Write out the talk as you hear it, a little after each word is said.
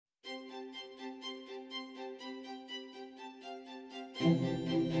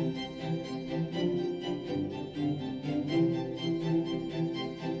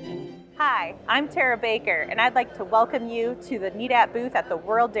Hi, I'm Tara Baker, and I'd like to welcome you to the Nedap booth at the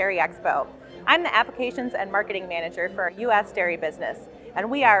World Dairy Expo. I'm the Applications and Marketing Manager for our U.S. dairy business,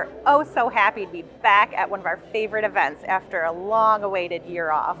 and we are oh so happy to be back at one of our favorite events after a long-awaited year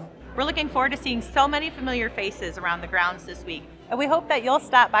off. We're looking forward to seeing so many familiar faces around the grounds this week, and we hope that you'll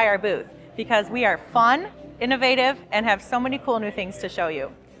stop by our booth because we are fun, innovative, and have so many cool new things to show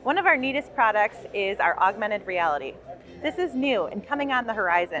you. One of our neatest products is our augmented reality. This is new and coming on the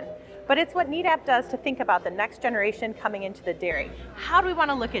horizon, but it's what Nedap does to think about the next generation coming into the dairy. How do we want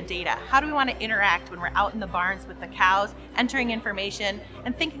to look at data? How do we want to interact when we're out in the barns with the cows, entering information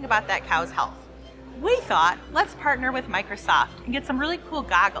and thinking about that cow's health? We thought, let's partner with Microsoft and get some really cool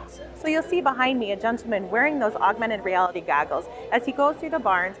goggles. So you'll see behind me a gentleman wearing those augmented reality goggles as he goes through the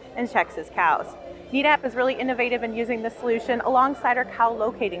barns and checks his cows. Nedap is really innovative in using this solution alongside our cow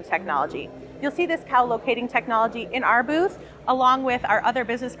locating technology. You'll see this cow locating technology in our booth along with our other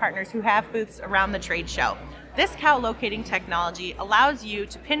business partners who have booths around the trade show. This cow locating technology allows you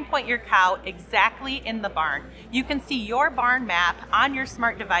to pinpoint your cow exactly in the barn. You can see your barn map on your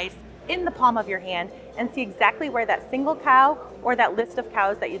smart device in the palm of your hand and see exactly where that single cow or that list of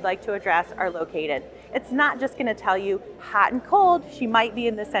cows that you'd like to address are located. It's not just going to tell you hot and cold, she might be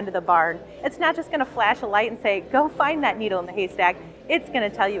in this end of the barn. It's not just going to flash a light and say, go find that needle in the haystack. It's going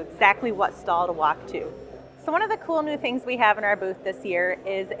to tell you exactly what stall to walk to. So one of the cool new things we have in our booth this year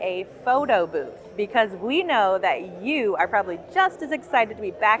is a photo booth, because we know that you are probably just as excited to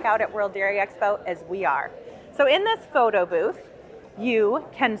be back out at World Dairy Expo as we are. So in this photo booth, you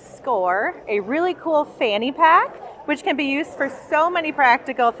can score a really cool fanny pack, which can be used for so many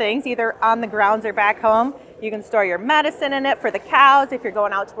practical things, either on the grounds or back home. You can store your medicine in it for the cows if you're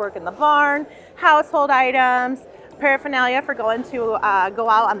going out to work in the barn, household items, paraphernalia for going to go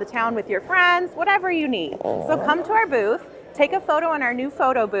out on the town with your friends, whatever you need. So come to our booth, take a photo in our new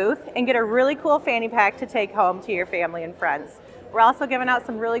photo booth, and get a really cool fanny pack to take home to your family and friends. We're also giving out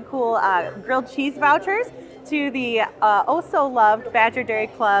some really cool grilled cheese vouchers to the oh-so-loved Badger Dairy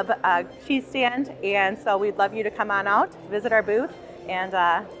Club cheese stand, and so we'd love you to come on out, visit our booth, and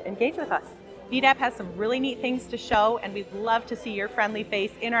engage with us. Nedap has some really neat things to show, and we'd love to see your friendly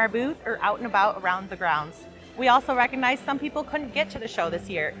face in our booth or out and about around the grounds. We also recognize some people couldn't get to the show this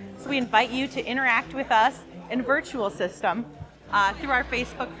year, so we invite you to interact with us in virtual system through our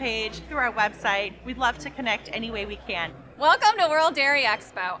Facebook page, through our website. We'd love to connect any way we can. Welcome to World Dairy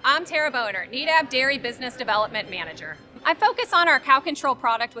Expo. I'm Tara Boner, Nedap Dairy Business Development Manager. I focus on our cow control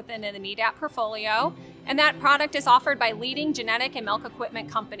product within the Nedap portfolio, and that product is offered by leading genetic and milk equipment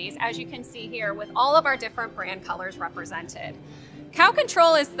companies, as you can see here with all of our different brand colors represented. Cow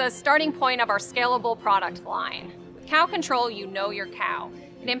control is the starting point of our scalable product line. With cow control, you know your cow.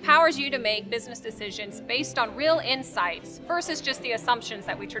 It empowers you to make business decisions based on real insights versus just the assumptions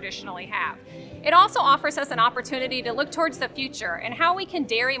that we traditionally have. It also offers us an opportunity to look towards the future and how we can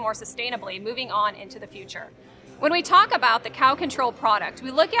dairy more sustainably moving on into the future. When we talk about the cow control product, we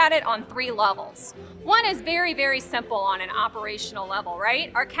look at it on 3 levels. One is very, very simple on an operational level,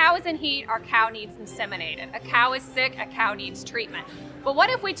 right? Our cow is in heat, our cow needs inseminated. A cow is sick, a cow needs treatment. But what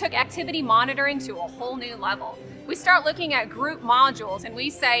if we took activity monitoring to a whole new level? We start looking at group modules and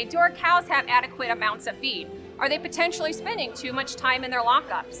we say, do our cows have adequate amounts of feed? Are they potentially spending too much time in their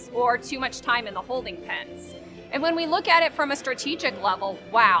lockups or too much time in the holding pens? And when we look at it from a strategic level,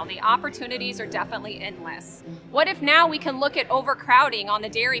 wow, the opportunities are definitely endless. What if now we can look at overcrowding on the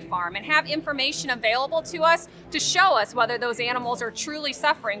dairy farm and have information available to us to show us whether those animals are truly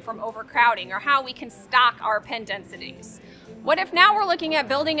suffering from overcrowding or how we can stock our pen densities? What if now we're looking at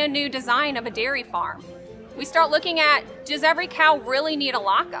building a new design of a dairy farm? We start looking at, does every cow really need a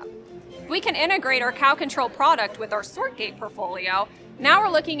lockup? If we can integrate our cow control product with our sort gate portfolio, now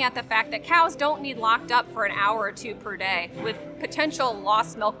we're looking at the fact that cows don't need locked up for an hour or 2 per day with potential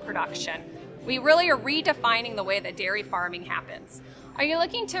lost milk production. We really are redefining the way that dairy farming happens. Are you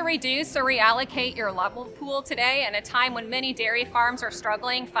looking to reduce or reallocate your level pool today in a time when many dairy farms are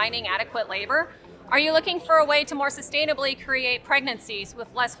struggling finding adequate labor? Are you looking for a way to more sustainably create pregnancies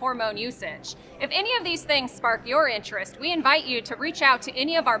with less hormone usage? If any of these things spark your interest, we invite you to reach out to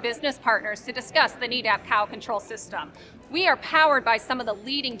any of our business partners to discuss the Nedap cow control system. We are powered by some of the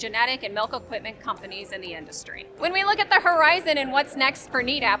leading genetic and milk equipment companies in the industry. When we look at the horizon and what's next for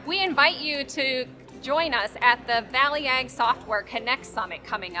Nedap, we invite you to join us at the Valley Ag Software Connect Summit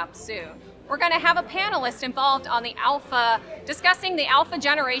coming up soon. We're going to have a panelist involved on the discussing the alpha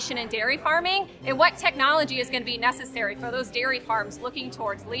generation in dairy farming and what technology is going to be necessary for those dairy farms looking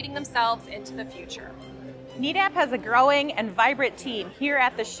towards leading themselves into the future. Nedap has a growing and vibrant team here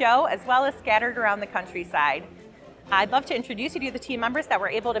at the show, as well as scattered around the countryside. I'd love to introduce you to the team members that were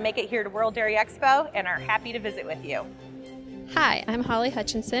able to make it here to World Dairy Expo and are happy to visit with you. Hi, I'm Holly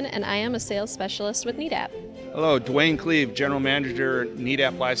Hutchinson, and I am a sales specialist with Nedap. Hello, Dwayne Cleve, General Manager,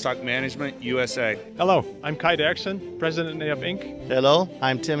 Nedap Livestock Management, USA. Hello, I'm Kai Daxon, President of Nedap Inc. Hello,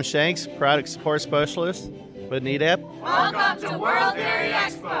 I'm Tim Shanks, Product Support Specialist with Nedap. Welcome to World Dairy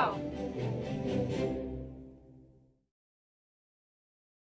Expo.